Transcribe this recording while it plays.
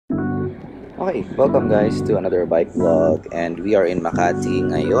Okay, welcome guys to another bike vlog, and we are in Makati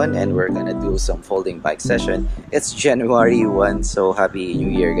ngayon and we're gonna do some folding bike session. It's January 1, so happy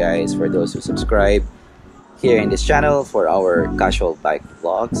new year guys for those who subscribe here in this channel for our casual bike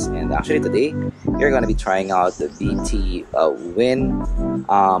vlogs. And actually today we're gonna be trying out the BTWIN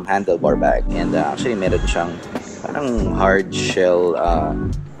Handlebar Bag, and actually meron siyang parang hard shell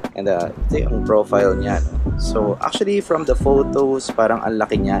and ito yung profile niya, no? So actually from the photos parang ang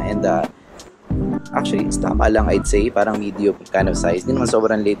laki niya, and actually, it's tama lang, I'd say. Parang medium kind of size. Di naman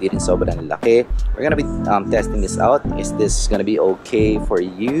sobrang liit, di rin sobrang laki. We're gonna be testing this out. Is this gonna be okay for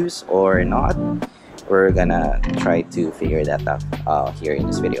use or not? We're gonna try to figure that out here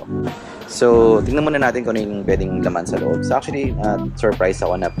in this video. So, tingnan muna natin kung ano yung pwedeng laman sa loob. So, actually, surprise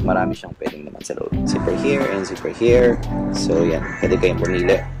ako na marami siyang pwedeng laman sa loob. Zipper here and zipper here. So, yan. Pwede kayong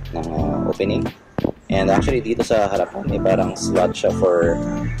pumili ng opening. And actually dito sa harapan may parang slot siya for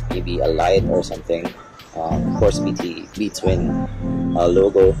maybe a light or something. Of course BTWIN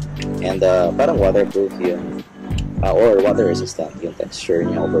logo, and parang waterproof yung or water resistant yung texture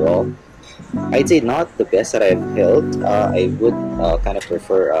niya overall. I'd say not the best that I've held. I would kind of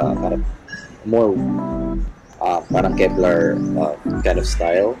prefer kind of more parang Kevlar kind of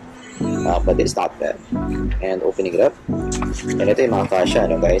style. But it's not bad. And opening it up, and ito yung mga kasha,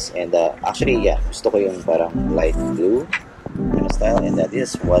 no guys. And actually, yeah, gusto ko yung parang light blue kind of style, and that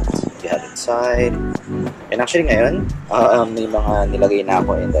is what you have inside. And actually ngayon, may mga nilagay na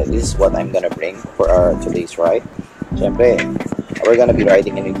ako, and this is what I'm gonna bring for our today's ride. Siyempre, we're gonna be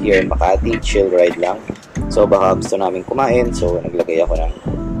riding in here in Makati, chill ride lang. So baka gusto namin kumain, so naglagay ako ng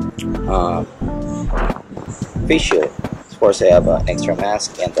face shield. Of course, I have an extra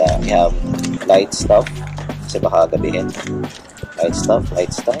mask, and I have light stuff kasi baka gabihin. Light stuff,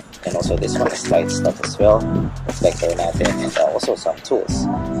 and also this one is light stuff as well. Reflector natin, and also some tools.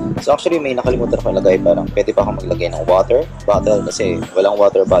 So actually may nakalimutan ako ilagay, parang pwede pa akong maglagay ng water bottle kasi walang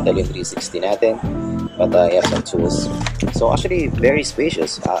water bottle yung 360 natin. But I have some tools. So actually very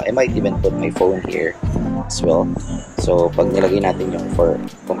spacious. I might even put my phone here as well. So pag nilagay natin yung for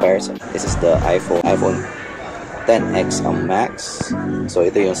comparison, this is the iPhone 10X Max. So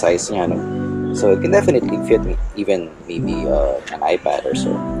ito yung size niya, no? So it can definitely fit me, even maybe an iPad or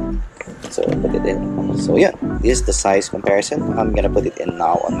so. So put it in. So yeah, this is the size comparison. I'm gonna put it in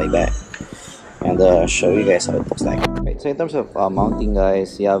now on my bag and show you guys how it looks like. Right, so in terms of mounting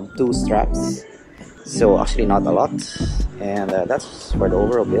guys, you have two straps. So actually not a lot, and that's for the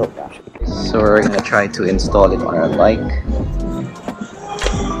overall build actually. So we're gonna try to install it on our bike.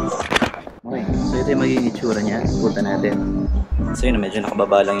 Okay, so ito yung magiging itsura niya. Punta natin. So yun, medyo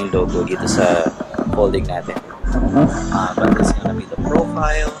nakababa lang yung logo dito sa folding natin. But that's gonna be the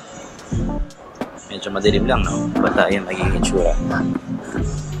profile. Medyo madilim lang, no? But yun, magiging itsura.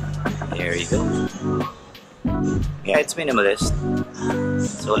 There you go. Yeah, it's minimalist.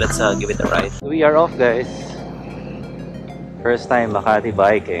 So let's give it a ride. We are off, guys. First time Makati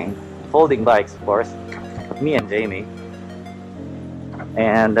biking. Folding bikes, of course. Me and Jamie.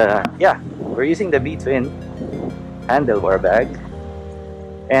 And yeah, we're using the BTWIN Handlebar Bag.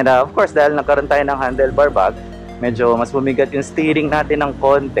 And of course, dahil nagkaroon tayo ng handlebar bag, medyo mas bumigat yung steering natin ng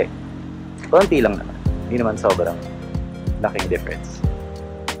konti. Konti lang naman. Hindi naman sobrang laking difference.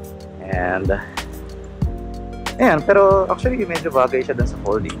 And ayan, pero actually medyo bagay siya dun sa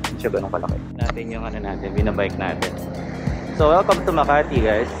folding. Hindi siya ganun kalaki. Natin yung ano natin, binabike natin. So welcome to Makati,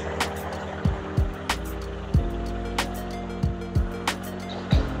 guys.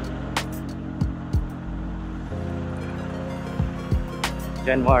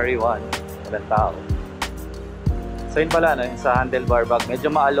 January 1, walang tao. So yun pala, no, sa handlebar bag,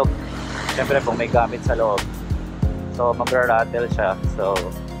 medyo maalog. Siyempre kung may gamit sa loob. So magra-rattle siya. So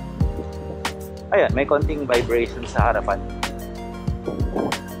ayan, may konting vibration sa harapan.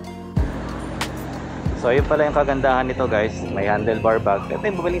 So yun pala yung kagandahan nito guys. May handlebar bag. Ito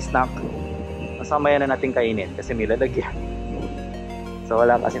yung bumaling snack. Masama yan na natin kainin kasi may lalagyan. So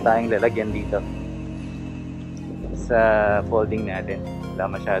wala kasi tayong lalagyan dito sa folding natin. Wala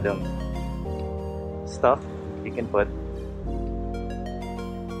masyadong stuff you can put.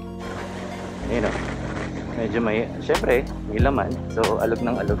 Ayun o, medyo may, syempre may laman, so alog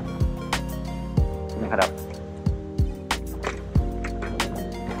ng alog yung harap.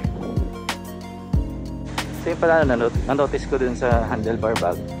 So yun pala, na-notice ko dun sa handlebar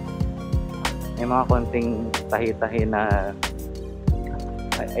bag, may mga konting tahi-tahi na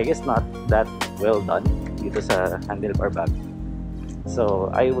I guess not that well done dito sa handlebar bag. So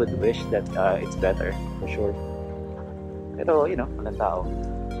I would wish that it's better for sure. Pero you know, walang tao.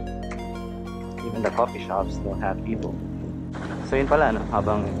 Even the coffee shops don't have people. So yun pala, no?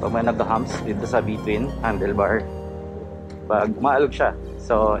 Habang pag may nag-humps dito sa BTWIN Handlebar Bag, maalog siya.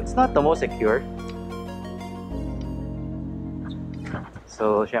 So it's not the most secure.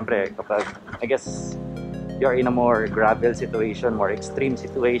 So syempre kapag, I guess, you're in a more gravel situation, more extreme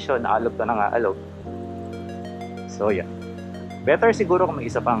situation, naalog ka na nga alog. So yeah, better siguro kung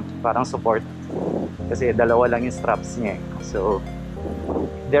may isa pang parang support, kasi dalawa lang yung straps niya. So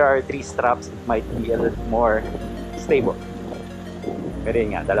there are 3 straps, it might be a little more stable. Pero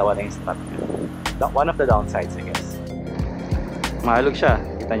yun nga, dalawa lang yung strap niya. One of the downsides, I guess. Mahalog siya,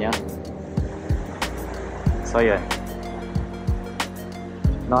 kita niya. So yan,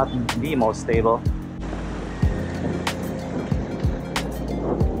 not the most stable.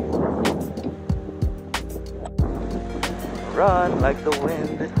 Run like the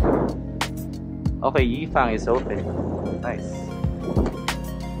wind. Okay, Yifang is open. Nice.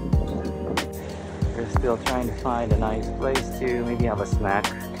 We're still trying to find a nice place to maybe have a snack.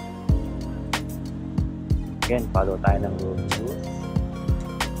 Again, follow tayo ng rules.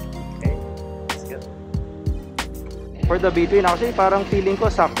 Okay, let's go. For the BTWIN, actually parang feeling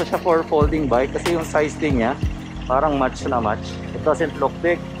ko sakto siya for folding bike kasi yung size din niya parang match na match. It doesn't look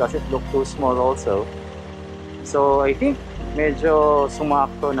big, doesn't look too small also. So I think medyo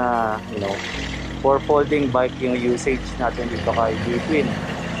sumakto na, you know, for folding bike yung usage natin dito kay BTWIN.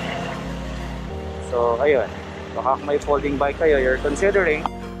 So ayun, baka kung may folding bike kayo you're considering,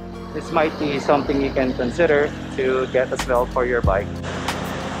 this might be something you can consider to get as well for your bike.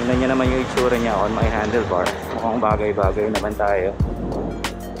 Tingnan nyo naman yung itsura niya on my handlebar. Mukhang bagay-bagay naman tayo.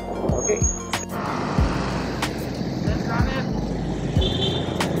 Okay. Let's run it!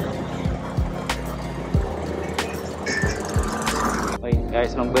 Okay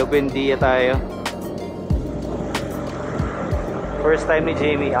guys, magbe-Buendia tayo. First time ni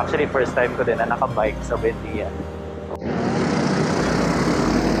Jamie, actually first time ko din na nakabike sa Buendia.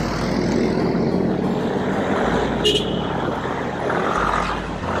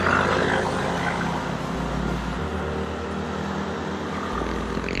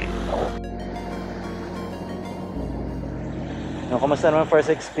 Kumusta naman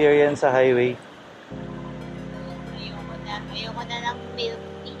first experience sa highway? Ayoko na ng milk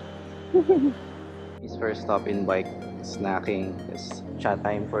tea. His first stop in bike snacking is chat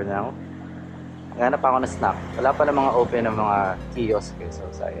time for now. Naghanap ako na snack. Wala pa na mga open ng mga kiosk eh, so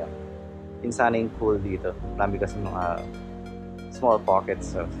sayang. Insaning cool dito. Marami kasi mga small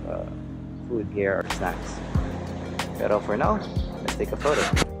pockets of food here or snacks. Pero for now, let's take a photo.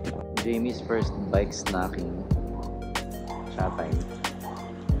 Jamie's first bike snacking. Chat time.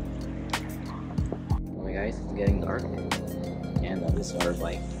 Okay guys, it's getting dark. And this is our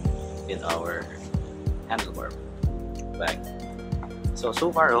bike with our handlebar bag. So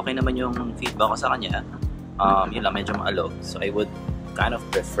far, okay naman yung feedback ko sa kanya. Yun lang, medyo maalog. So I would kind of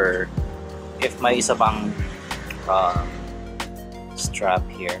prefer if may isa pang strap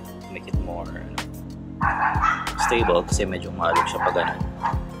here to make it more stable kasi medyo maalog siya pag ganun.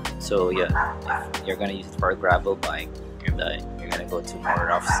 So yeah, if you're gonna use it for a gravel bike, you're gonna go to more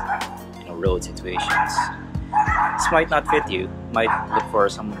rough, road situations, this might not fit you. Might look for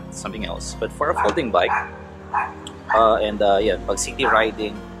something else. But for a folding bike, yeah, pag city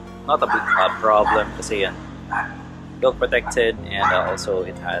riding, not a big problem kasi yan, build protected, and also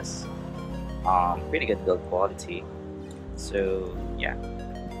it has pretty good build quality. So yeah,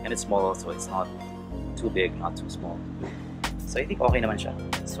 and it's small, so it's not too big, not too small. So I think okay naman siya.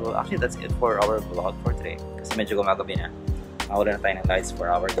 So actually that's it for our vlog for today. Kasi medyo gumagabi na. Wala na tayo ng lights for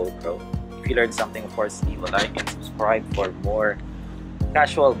our GoPro. If you learned something, of course, leave a like and subscribe for more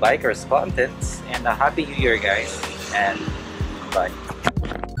casual bikers contents. And Happy New Year guys, and bye.